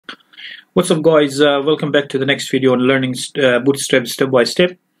What's up, guys? Welcome back to the next video on learning Bootstrap step by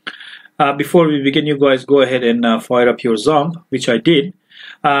step. Before we begin, you guys go ahead and fire up your XAMPP, which I did.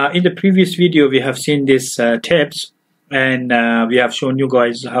 In the previous video, we have seen these tabs, and we have shown you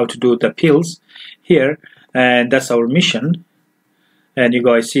guys how to do the pills here, and that's our mission. And you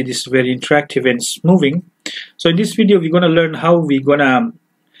guys see this is very interactive and it's moving. So in this video, we're gonna learn how we're gonna.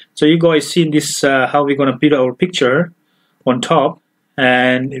 So you guys seen this how we're gonna put our picture on top.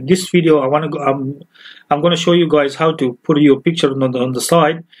 And in this video, I'm going to show you guys how to put your picture on the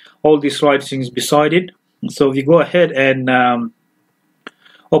side, all these writings beside it. So we go ahead and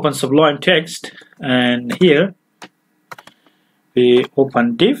open Sublime Text, and here we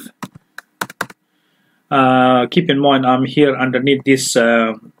open div. Keep in mind I'm here underneath this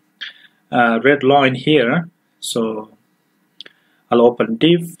red line here, so I'll open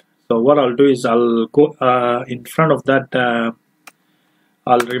div. So what I'll do is I'll go in front of that.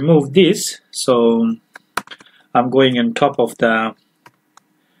 I'll remove this, so I'm going on top of the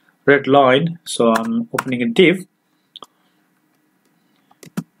red line, so I'm opening a div,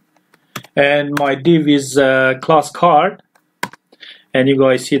 and my div is class card, and you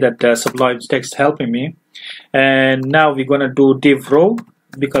guys see that Sublime Text helping me. And now we're gonna do div row,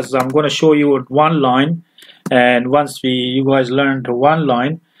 because I'm gonna show you one line, and once you guys learn the one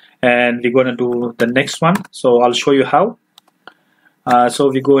line, and we're gonna do the next one, so I'll show you how. So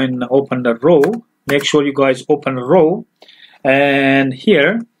we go and open the row. Make sure you guys open a row, and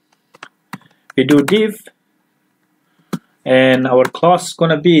here we do div, and our class is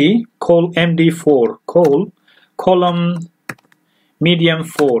gonna be col md4, column medium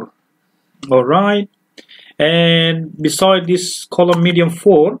 4. All right, and beside this column medium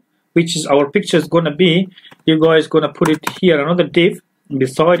 4, which is our picture is gonna be, you guys gonna put it here, another div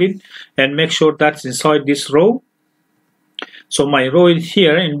beside it, and make sure that's inside this row. So my row is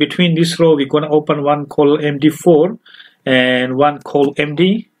here. In between this row, we're going to open one col md4 and one col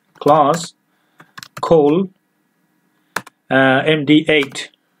md class col md8.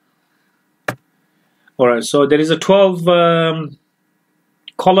 Alright, so there is a 12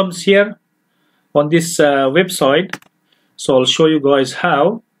 columns here on this website. So I'll show you guys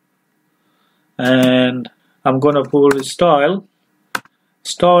how. And I'm going to put style.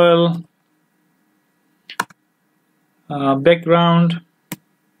 Background,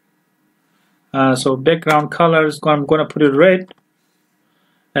 so background colors, I'm gonna put it red,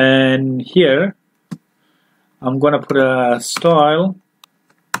 and here I'm gonna put a style,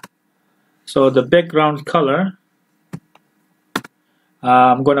 so the background color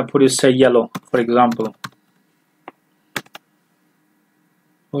I'm gonna put it, say, yellow, for example.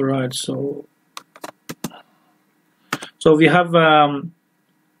 Alright, so we have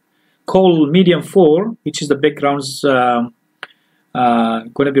col medium 4, which is the background's going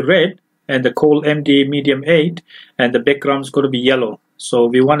to be red, and the col md medium 8, and the background is going to be yellow. So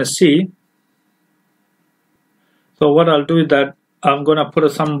we want to see. So what I'll do is that I'm going to put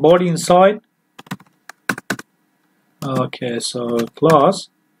some body inside. Okay, so class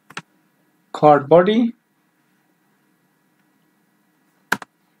card body,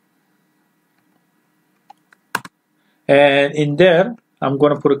 and in there I'm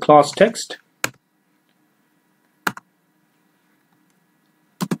going to put a class text,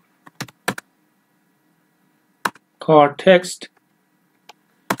 card text,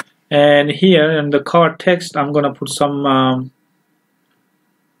 and here in the card text I'm going to put some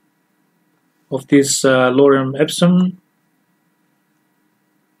of this lorem ipsum.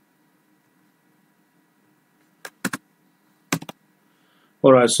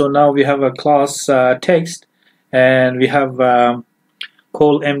 Alright, so now we have a class text, and we have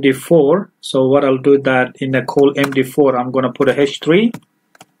col md4. So what I'll do that in the col md4, I'm going to put a h3,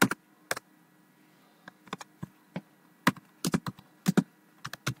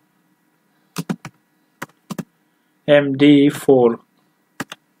 md4.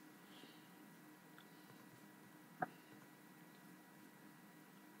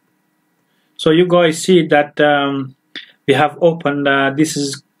 So you guys see that we have opened this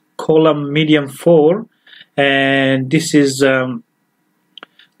is column medium 4, and this is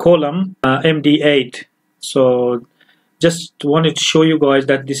column md8. So just wanted to show you guys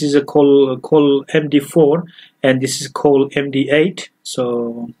that this is a col md4, and this is col md8.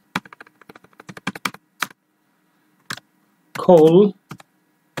 So col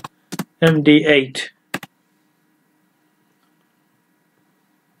md8.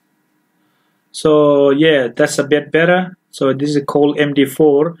 So yeah, that's a bit better. So this is a col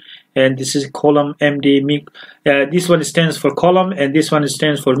md4, and this is column MD. This one stands for column, and this one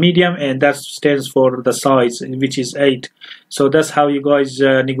stands for medium, and that stands for the size, which is 8. So that's how you guys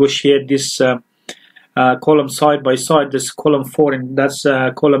negotiate this column side by side. This column 4 and that's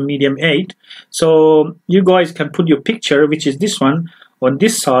column medium 8. So you guys can put your picture, which is this one, on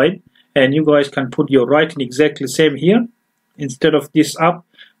this side, and you guys can put your writing exactly same here. Instead of this up,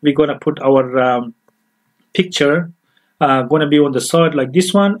 we're gonna put our picture gonna be on the side like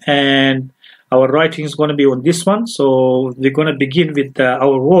this one, and our writing is gonna be on this one. So we're gonna begin with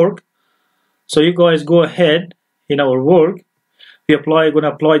our work. So you guys go ahead in our work. Gonna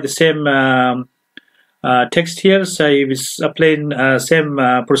apply the same text here. So it's applying same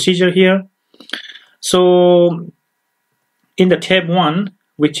procedure here. So in the tab 1,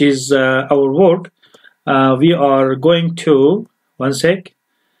 which is our work, we are going to, one sec,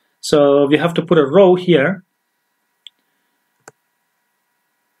 so we have to put a row here.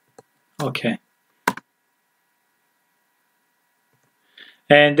 Okay,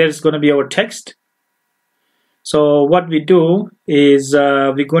 and there's going to be our text. So what we do is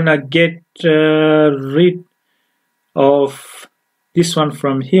we're gonna get rid of this one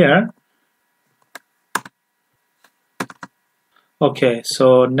from here. Okay,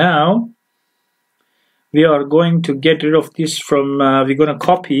 so now we are going to get rid of this from, we're gonna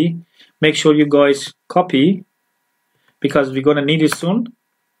copy. Make sure you guys copy because we're gonna need it soon.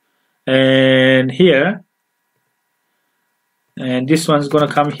 And here, and this one's gonna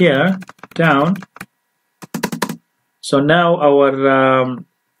come here down. So now our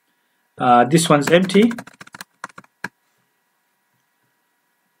this one's empty.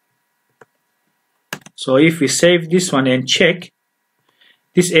 So if we save this one and check,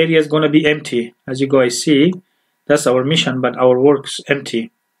 this area is going to be empty. As you guys see, that's our mission, but our work's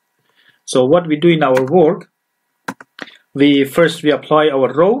empty. So what we do in our work, we apply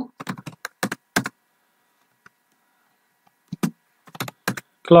our row,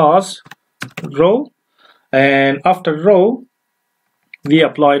 class row, and after row we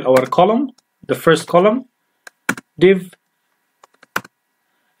applied our column, the first column, div,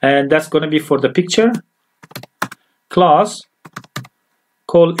 and that's going to be for the picture, class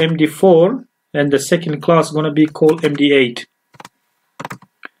call MD4, and the second class is going to be called MD8.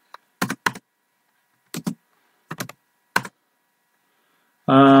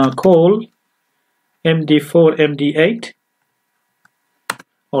 Call MD4 MD8.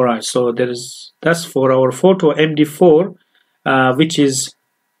 Alright, so that's for our photo MD4, which is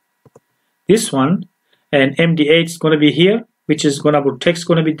this one, and MD8 is going to be here, which is going to be text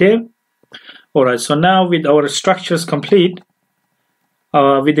going to be there. Alright, so now with our structures complete,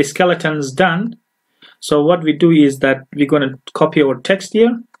 with the skeletons done, so what we do is that we're going to copy our text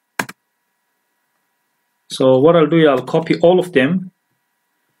here. So what I'll do is I'll copy all of them,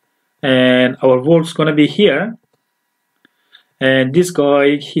 and our work's going to be here. And this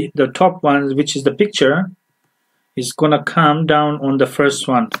guy, the top one, which is the picture, is gonna come down on the first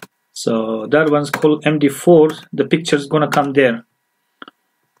one. So that one's called MD4. The picture is gonna come there.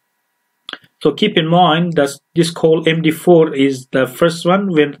 So keep in mind that this called MD4 is the first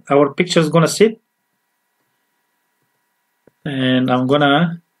one when our picture is gonna sit. And I'm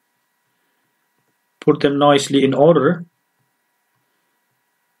gonna put them nicely in order.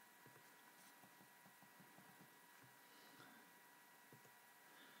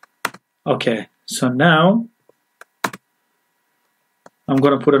 Okay, so now I'm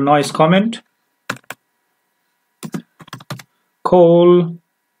going to put a nice comment. Call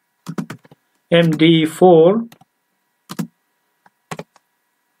MD4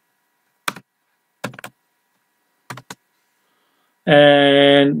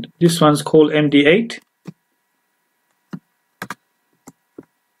 and this one's called MD8.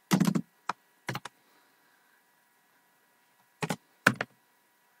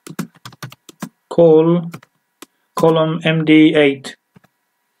 Call column MD8.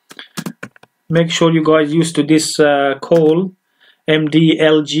 Make sure you guys used to this call MD,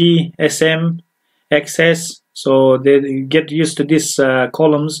 LG, SM, XS, so they get used to these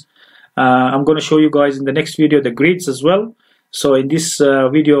columns. I'm going to show you guys in the next video the grids as well. So in this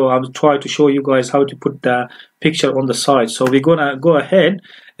video I'll try to show you guys how to put the picture on the side. So we're gonna go ahead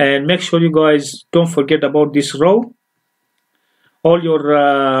and make sure you guys don't forget about this row. All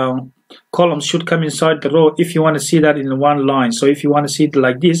your columns should come inside the row if you want to see that in one line. So if you want to see it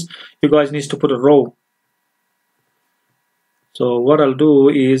like this, you guys need to put a row. So what I'll do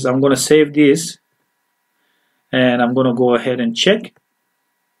is I'm going to save this and I'm going to go ahead and check,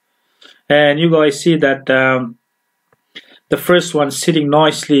 and you guys see that the first one sitting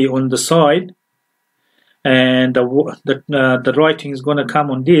nicely on the side, and the writing is going to come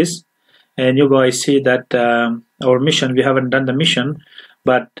on this. and you guys see that our mission, we haven't done the mission,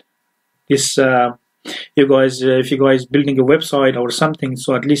 but this you guys, if you guys building a website or something,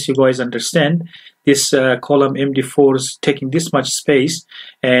 so at least you guys understand this column MD4 is taking this much space,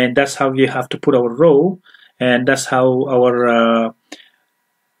 and that's how we have to put our row, and that's how our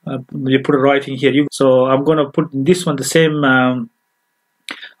we put a writing here. So I'm gonna put this one the same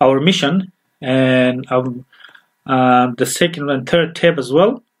our mission, and the second and third tab as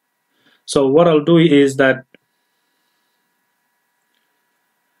well. So what I'll do is that's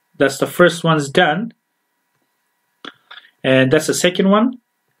the first one's done, and that's the second one.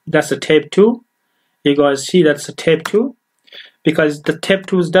 That's a tab 2. You guys see that's a tab 2, because the tab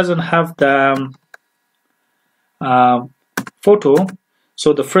 2 doesn't have the photo.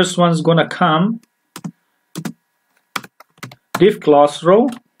 So the first one's gonna come div class row,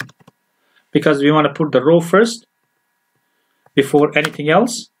 because we want to put the row first before anything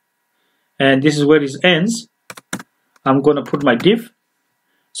else, and this is where it ends. I'm gonna put my div.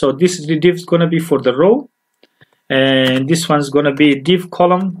 So this is the div is gonna be for the row, and this one's gonna be div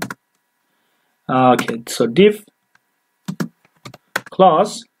column. Okay, so div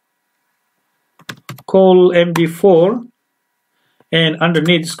class call MD4, and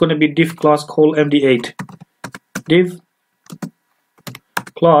underneath it's gonna be div class call MD8. Div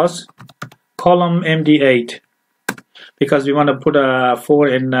class column MD8, because we want to put a 4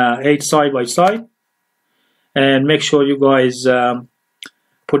 and 8 side by side. And make sure you guys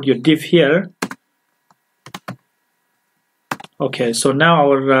put your div here. Okay, so now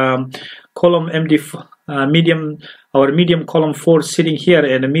our column MD medium, our medium column 4 sitting here,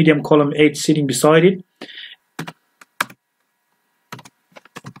 and a medium column 8 sitting beside it.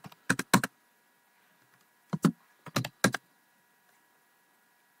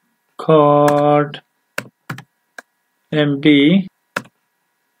 Card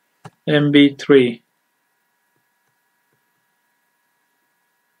MB3.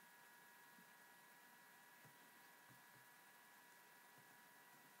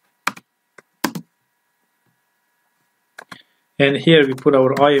 And here we put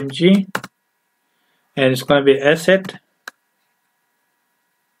our IMG, and it's going to be asset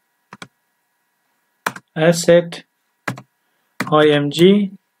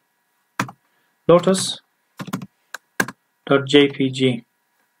IMG lotus.jpg.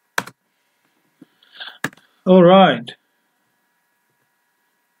 All right.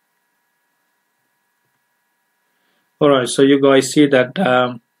 All right. So you guys see that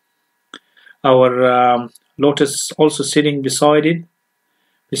our lotus also sitting beside it,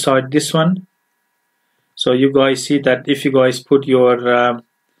 beside this one. So you guys see that if you guys put your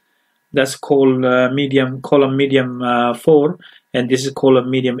that's called medium column medium 4, and this is column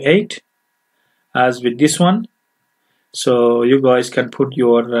medium 8, as with this one. So you guys can put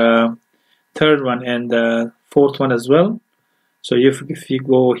your third one and the fourth one as well. So if you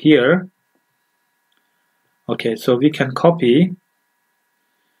go here, okay, so we can copy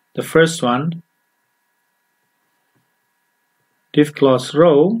the first one, div class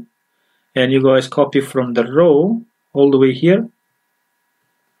row, and you guys copy from the row all the way here,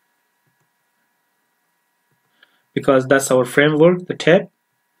 because that's our framework, the tab,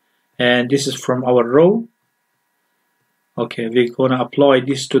 and this is from our row. Okay, we're gonna apply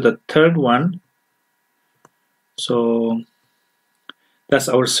this to the third one. So that's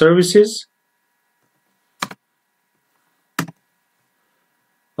our services.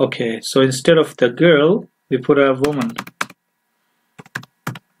 Okay, so instead of the girl, we put a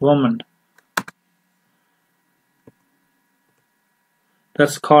woman.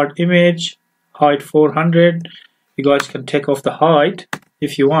 That's card image, height 400. You guys can take off the height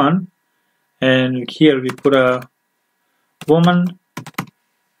if you want. And here we put a woman,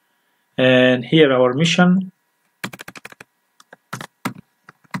 and here our mission.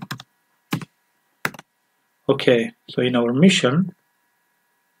 Okay, so in our mission,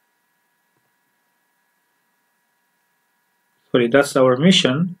 sorry, that's our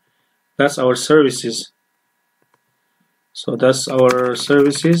mission, that's our services. So that's our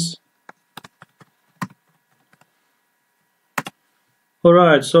services.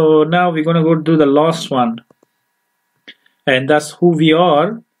 Alright, so now we're gonna go do the last one, and that's who we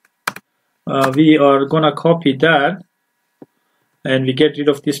are. We are gonna copy that, and we get rid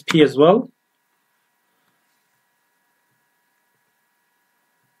of this P as well.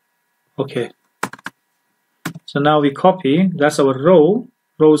 Okay, so now we copy, that's our row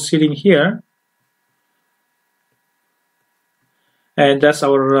sitting here, and that's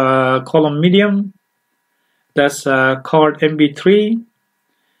our column medium, that's card MB3,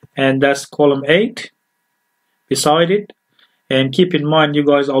 and that's column 8 beside it, And keep in mind, you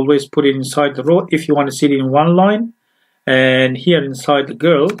guys always put it inside the row if you want to see it in one line. And here inside the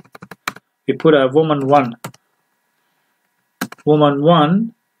girl, we put a woman 1,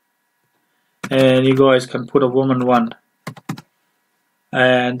 and you guys can put a woman 1.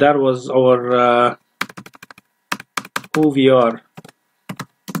 And that was our who we are.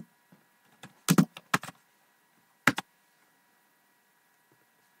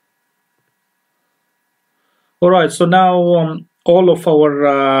 Alright, so now all of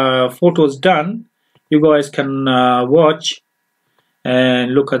our photos done. You guys can watch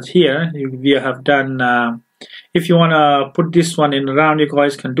and look at here. We have done, if you want to put this one in round, you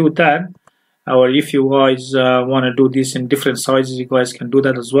guys can do that. Or if you guys want to do this in different sizes, you guys can do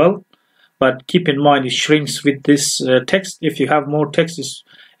that as well. But keep in mind, it shrinks with this text. If you have more text, it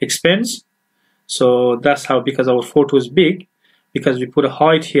expands. So that's how, because our photo is big, because we put a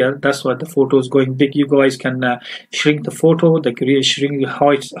height here, that's why the photo is going big. You guys can shrink the photo, shrink the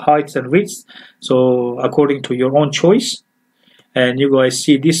heights and widths, so according to your own choice. And you guys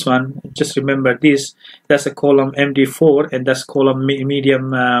see this one, just remember this, that's a column MD4 and that's column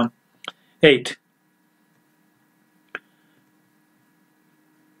medium 8.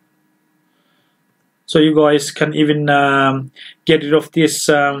 So you guys can even get rid of this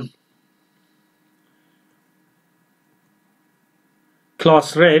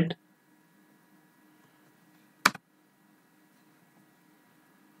class red,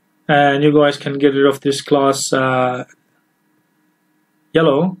 and you guys can get rid of this class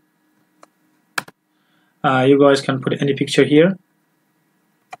yellow. You guys can put any picture here.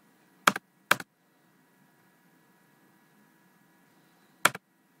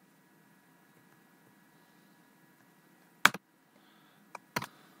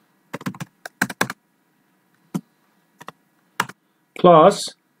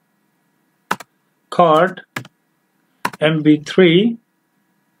 Class card MB3,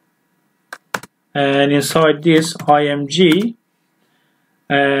 and inside this IMG,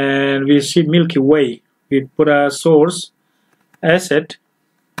 and we see Milky Way. We put a source asset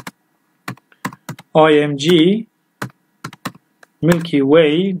IMG Milky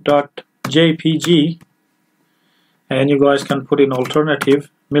Way .jpg, and you guys can put in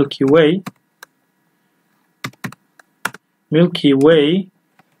alternative Milky Way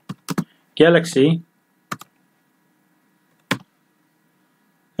Galaxy,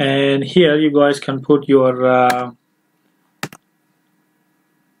 and here you guys can put your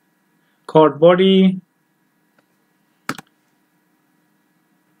card body,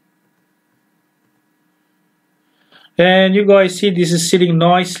 and you guys see this is sitting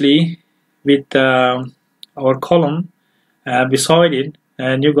nicely with our column beside it.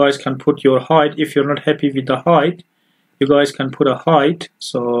 And you guys can put your height. If you're not happy with the height, you guys can put a height.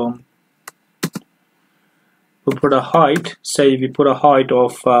 So we'll put a height, say we put a height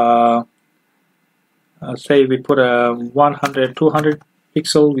of say we put a 100 200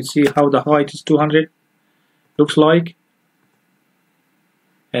 pixel. We see how the height is 200 looks like,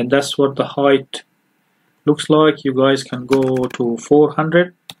 and that's what the height looks like. You guys can go to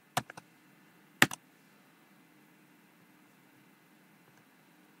 400.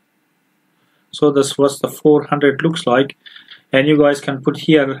 So that's what the 400 looks like, and you guys can put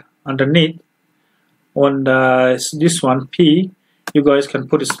here underneath on this one P, you guys can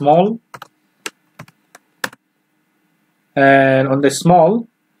put a small, and on the small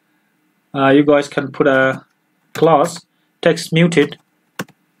you guys can put a class text muted,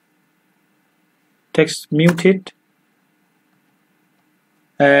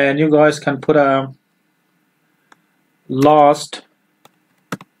 and you guys can put a last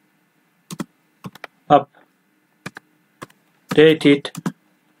updated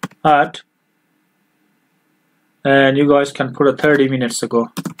at, and you guys can put a 30 minutes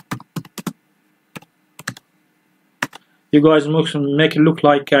ago. You guys make it look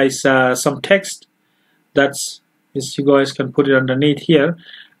like some text. That's you guys can put it underneath here.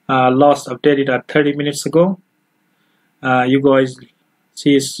 Last updated at 30 minutes ago. You guys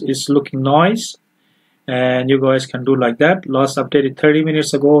see it's looking nice, and you guys can do like that. Last updated 30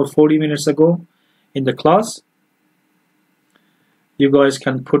 minutes ago or 40 minutes ago in the class. You guys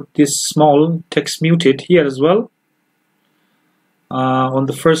can put this small text muted here as well. On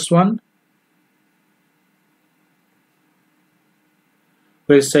the first one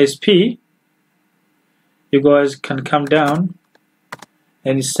where it says P, you guys can come down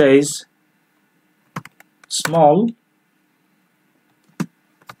and it says small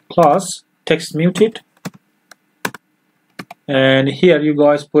class text muted, and here you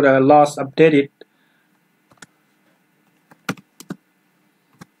guys put a last updated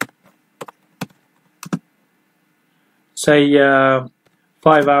say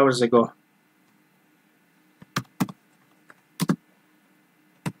 5 hours ago.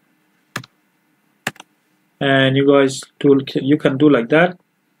 And you guys you can do like that,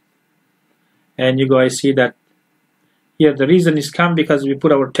 and you guys see that here the reason is come because we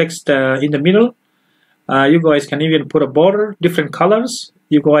put our text in the middle. You guys can even put a border, different colors.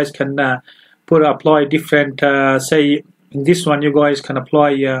 You guys can apply different, say in this one you guys can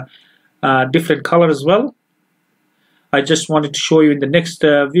apply different color as well. I just wanted to show you in the next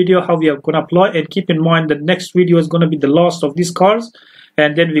video how we are going to apply, and keep in mind that next video is going to be the last of these cards,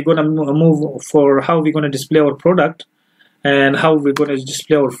 and then we're going to move for how we're going to display our product and how we're going to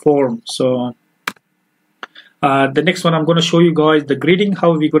display our form. So the next one I'm going to show you guys the gridding,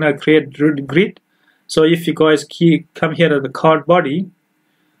 how we're going to create grid. So if you guys come here at the card body,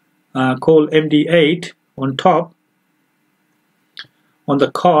 call MD8 on top on the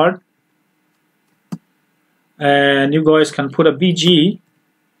card, and you guys can put a BG.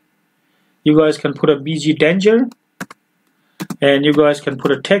 You guys can put a BG danger, and you guys can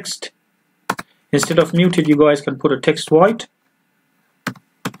put a text. Instead of muted, you guys can put a text white,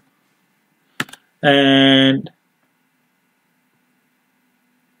 and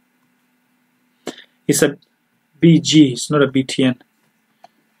it's a BG, it's not a BTN.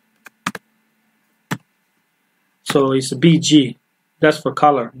 So it's a BG, that's for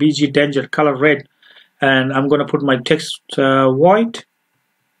color, BG danger, color red. And I'm gonna put my text white,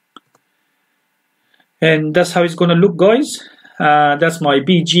 and that's how it's gonna look, guys. That's my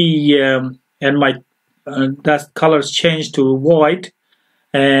BG, and my that colors changed to white,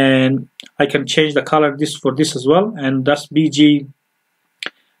 and I can change the color for this as well. And that's BG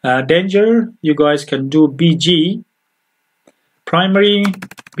danger. You guys can do BG primary,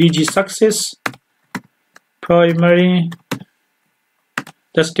 BG success primary.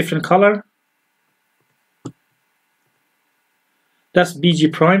 That's different color. That's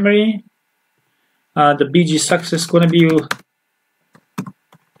BG primary. The BG success gonna be,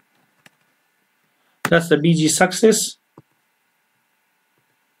 that's the BG success,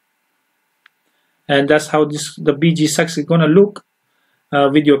 and that's how the BG success is gonna look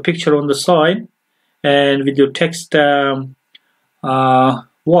with your picture on the side and with your text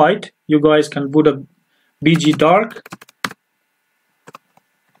white. You guys can put a BG dark.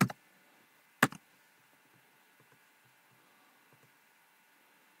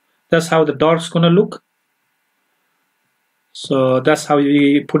 That's how the dark's gonna look. So that's how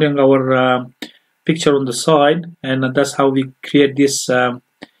we put in our picture on the side, and that's how we create this,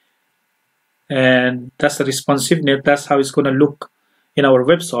 and that's the responsiveness. That's how it's gonna look in our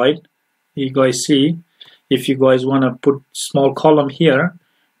website. You guys see, if you guys want to put small column here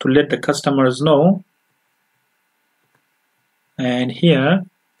to let the customers know, and here,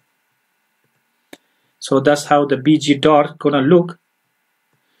 so that's how the BG dark gonna look.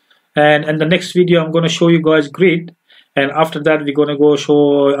 And in the next video I'm going to show you guys grid, and after that we're going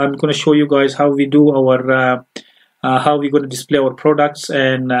to I'm going to show you guys how we do our how we're going to display our products,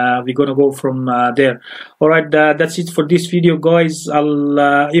 and we're going to go from there. Alright, that's it for this video, guys.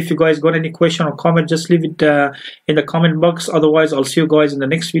 If you guys got any question or comment, just leave it in the comment box. Otherwise I'll see you guys in the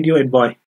next video, and bye.